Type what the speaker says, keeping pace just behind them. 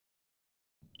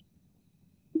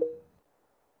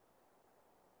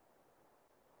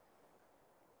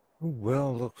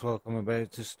Well, looks like I'm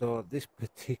about to start this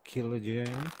particular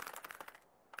journey.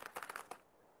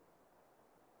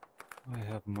 I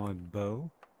have my bow.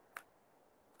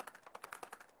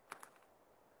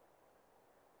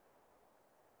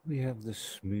 We have the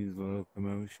smooth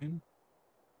locomotion.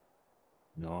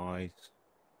 Nice.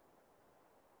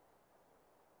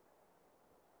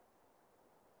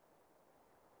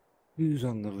 Who's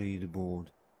on the leaderboard?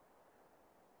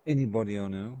 Anybody I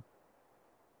know?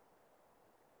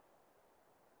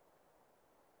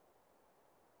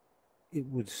 It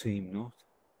would seem not.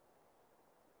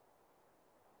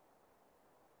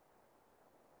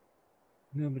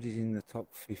 Nobody's in the top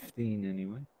 15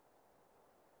 anyway.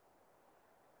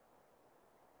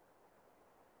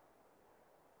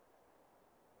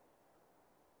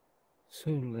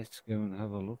 So let's go and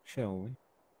have a look, shall we?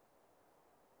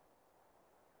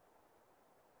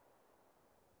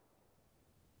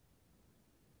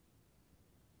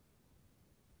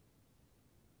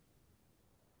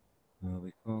 No,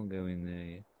 we can't go in there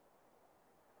yet.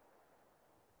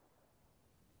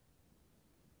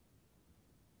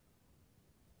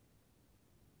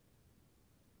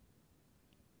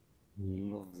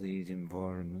 Love these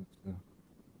environments though.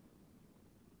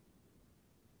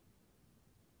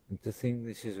 And to think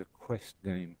this is a quest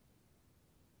game.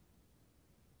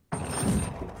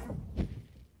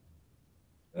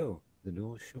 Oh, the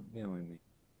door's shut behind me.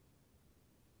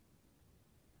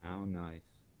 How nice.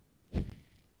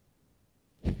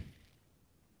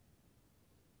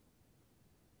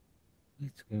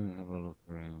 Let's go and have a look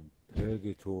around.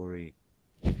 Purgatory.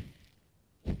 I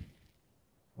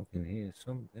can hear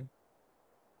something.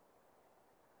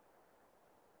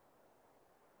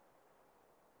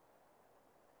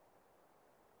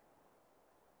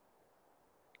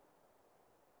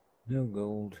 No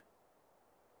gold.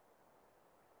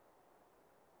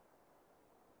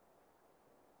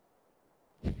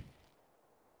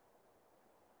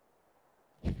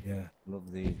 Yeah,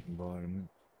 love these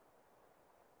environments.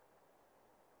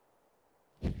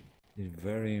 It's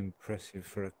very impressive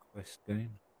for a quest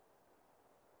game.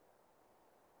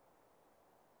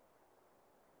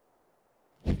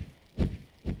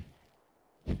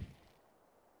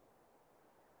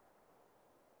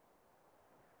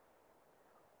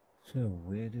 So,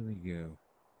 where do we go?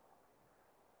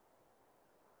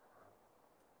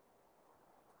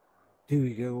 Do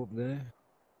we go up there?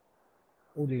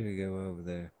 Or do we go over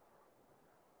there?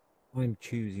 I'm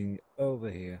choosing over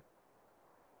here.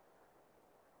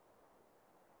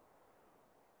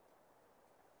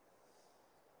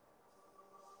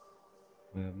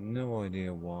 I have no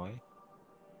idea why.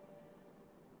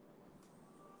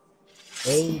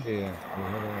 Oh dear, we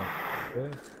had our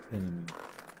first enemy.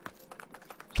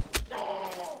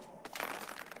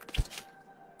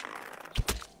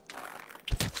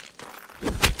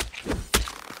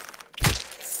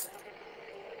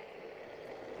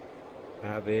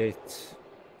 Have it.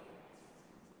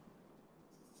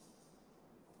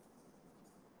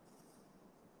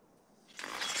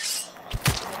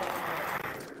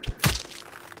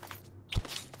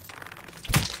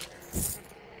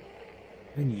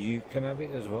 And you can have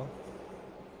it as well.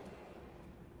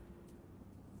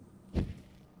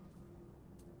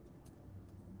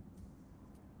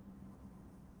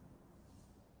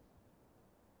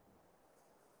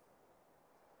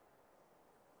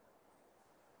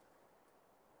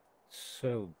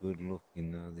 So good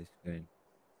looking now, this game.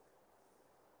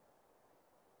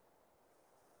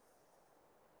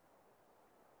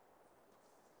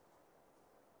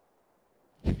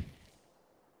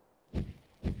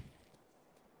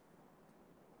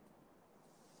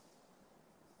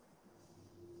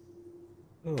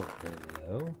 Oh,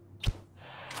 hello.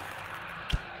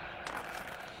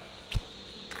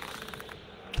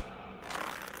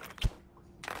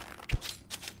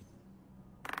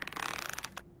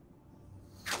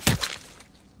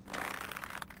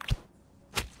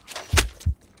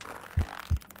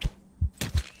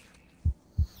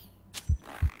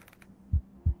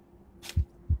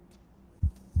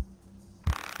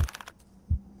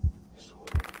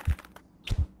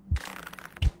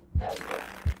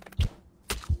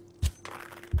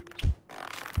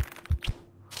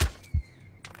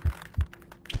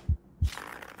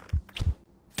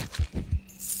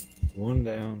 One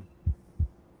down.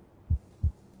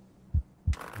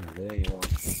 And there you are.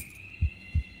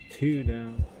 Two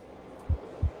down.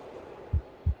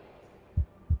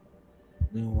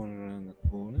 No one around the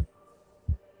corner.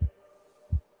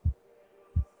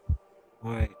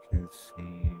 I can see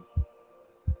you.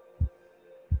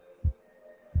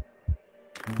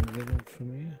 Can we get up from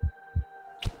here?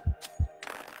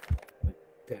 I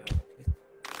doubt it.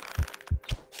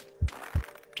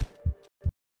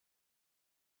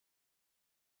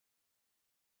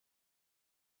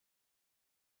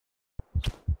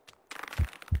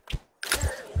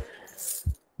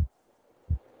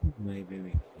 Maybe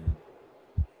we can.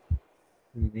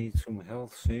 We need some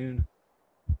health soon.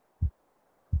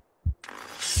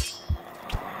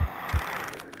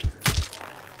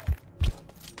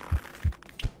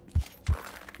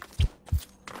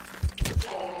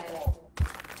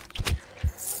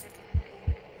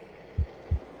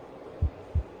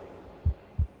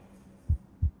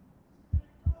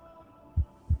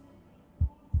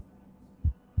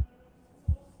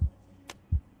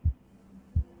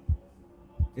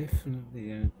 Definitely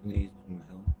going to need some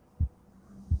help.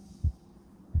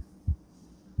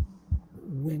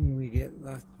 When we get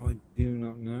that, I do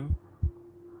not know.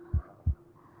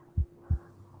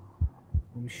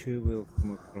 I'm sure we'll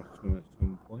come across them at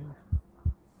some point.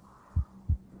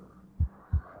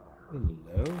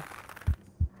 Hello.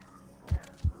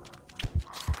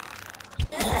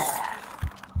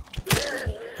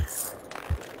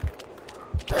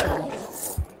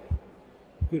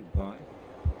 Goodbye.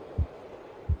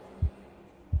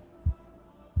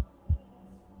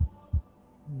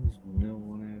 There's no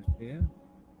one out here.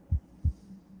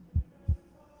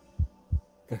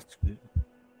 That's good.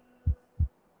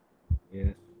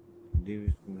 Yes,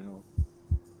 do some help.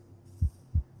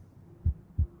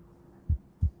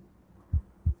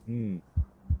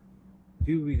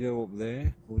 Do we go up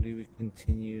there or do we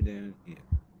continue down here?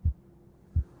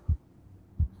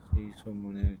 See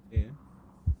someone out here.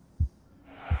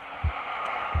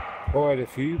 Quite a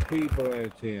few people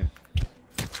out here.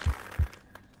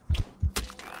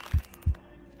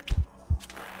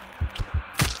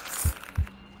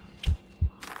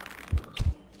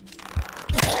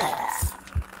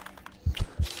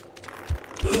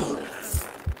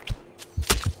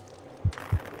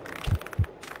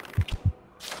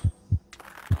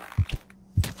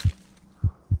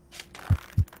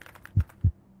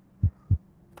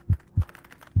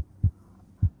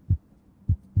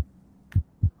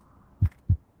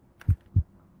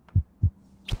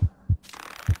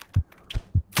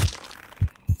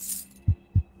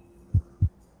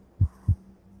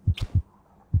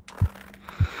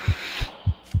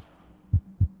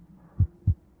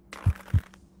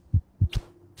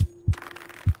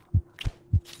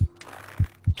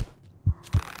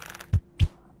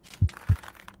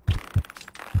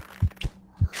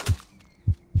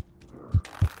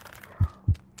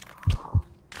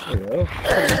 Hello.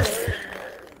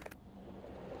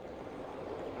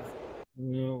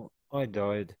 No, I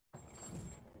died.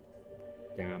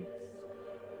 Damn.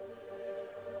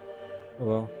 Oh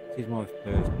well, it is my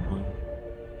first time.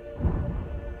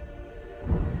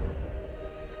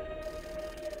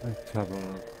 Let's have a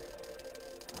look.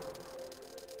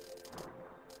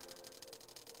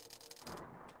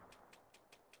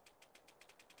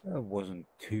 That wasn't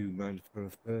too bad for a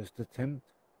first attempt.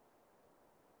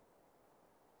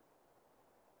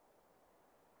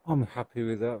 I'm happy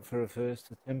with that for a first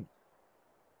attempt.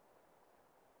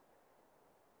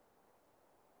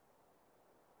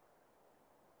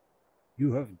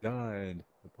 You have died.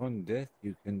 Upon death,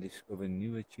 you can discover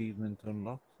new achievement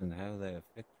unlocks and how they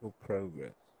affect your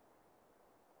progress.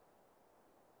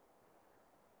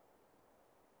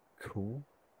 Cool.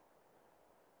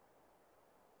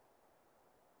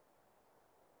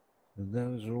 So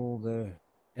those are all the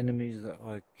enemies that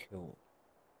I killed.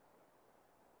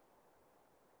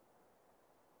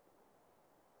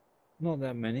 Not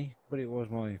that many, but it was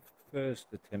my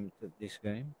first attempt at this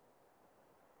game.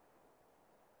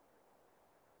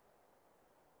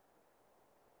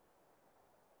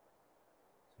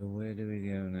 So where do we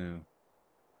go now?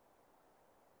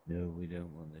 No, we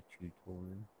don't want the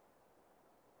tutorial.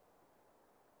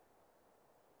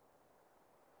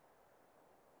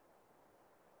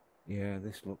 Yeah,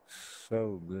 this looks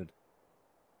so good.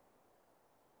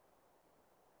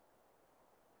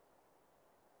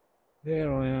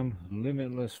 There I am,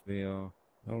 Limitless VR,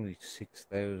 only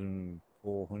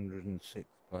 6,406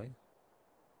 place.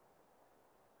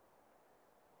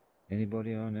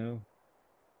 Anybody I know?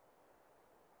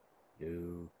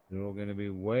 No, they're all going to be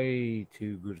way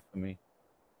too good for me.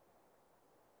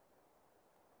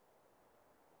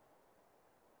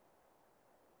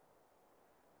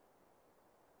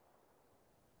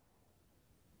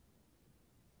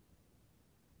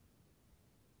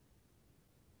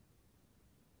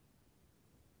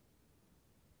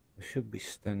 I should be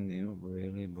standing up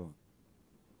really, but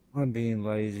I'm being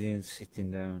lazy and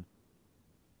sitting down.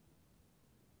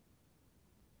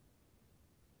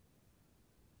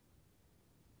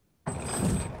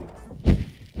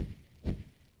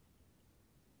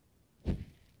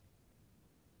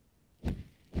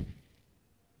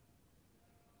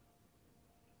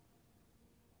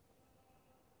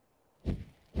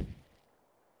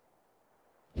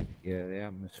 Yeah, the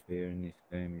atmosphere in this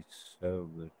game is so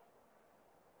good.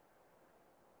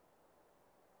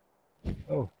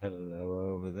 Oh,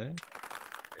 hello over there.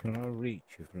 Can I reach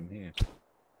you from here?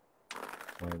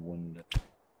 I wonder.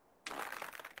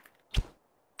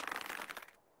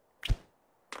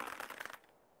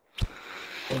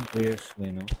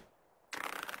 Obviously not.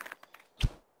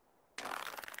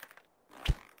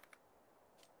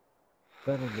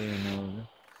 That'll be another.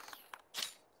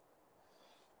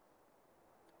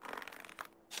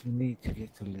 We need to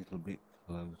get a little bit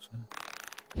closer.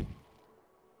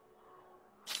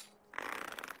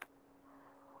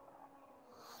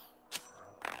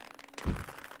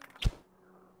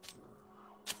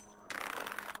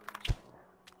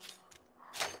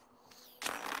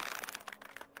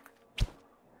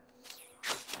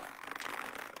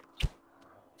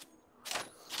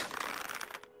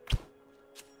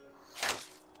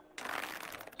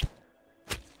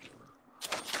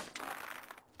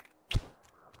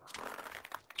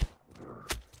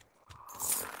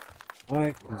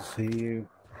 I can see you.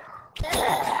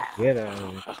 Get out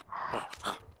of it.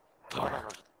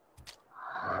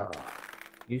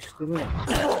 You still there?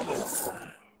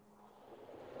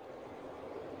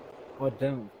 I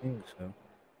don't think so.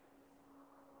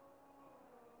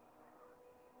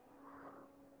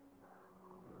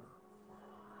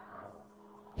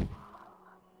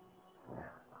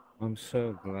 I'm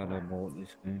so glad I bought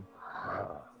this game.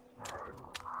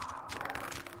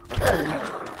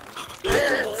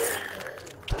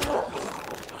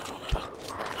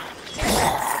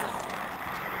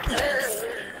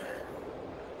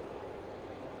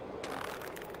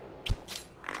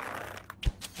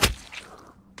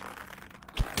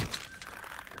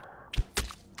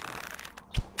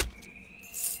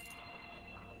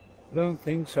 I don't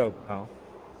think so, pal.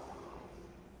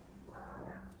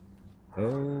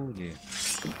 Oh dear.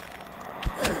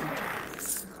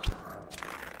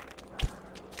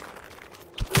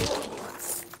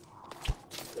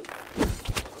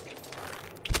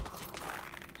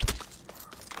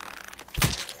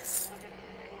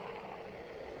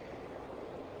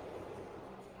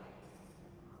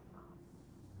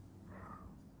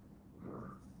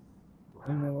 I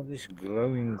don't know what this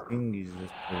glowing thing is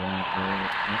that's around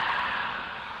here.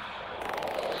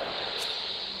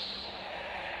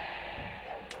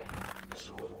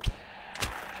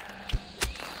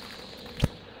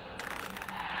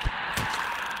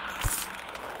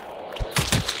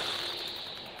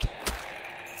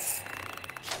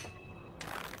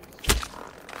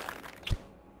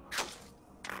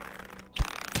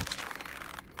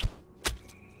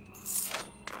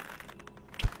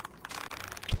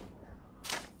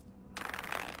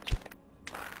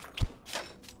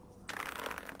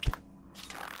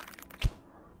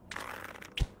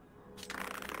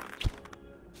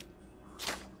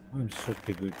 I'm such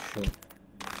a good shot.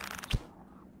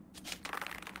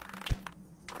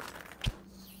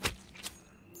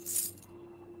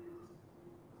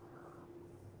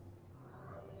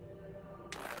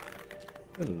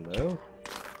 Hello.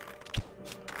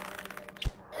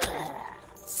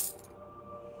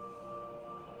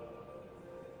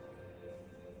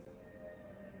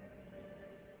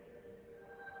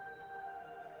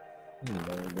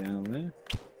 Hello down there.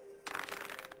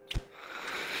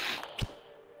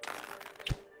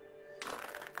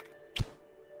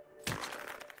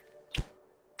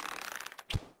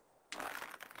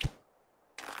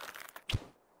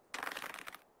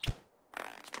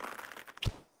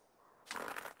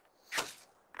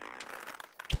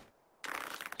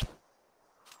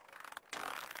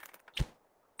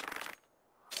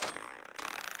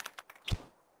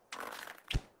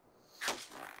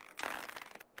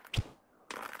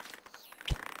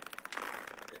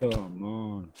 Come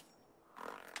on.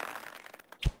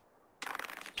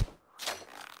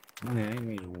 My aim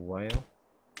is whale.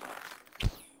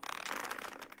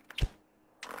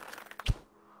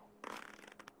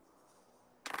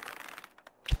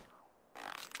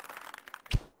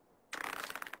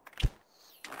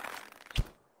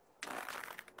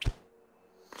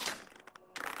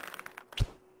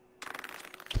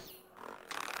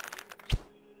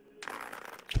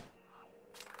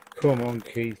 Come on,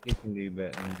 Keith, you can do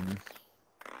better than this.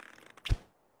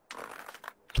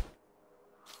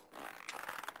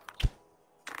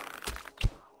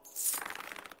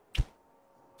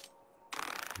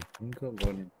 I think I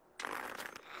got him.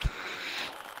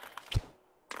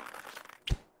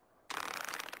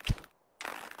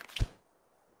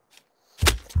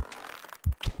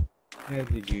 How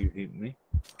did you hit me?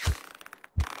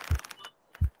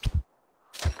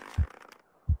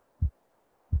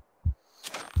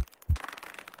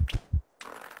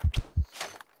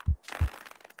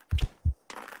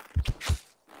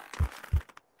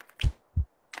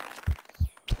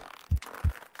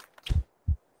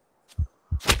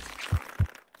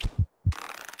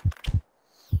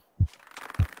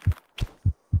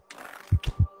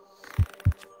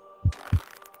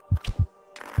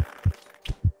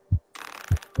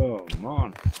 Oh, come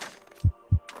on.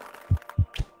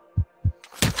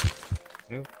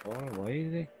 How far away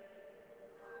is he?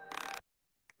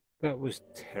 That was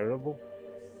terrible.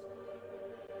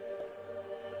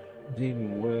 It was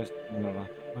even worse than the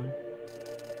last time.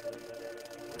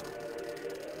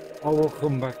 I will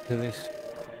come back to this,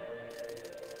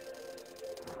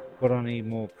 but I need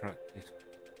more practice.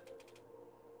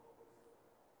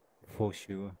 For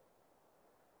sure.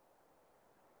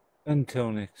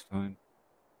 Until next time.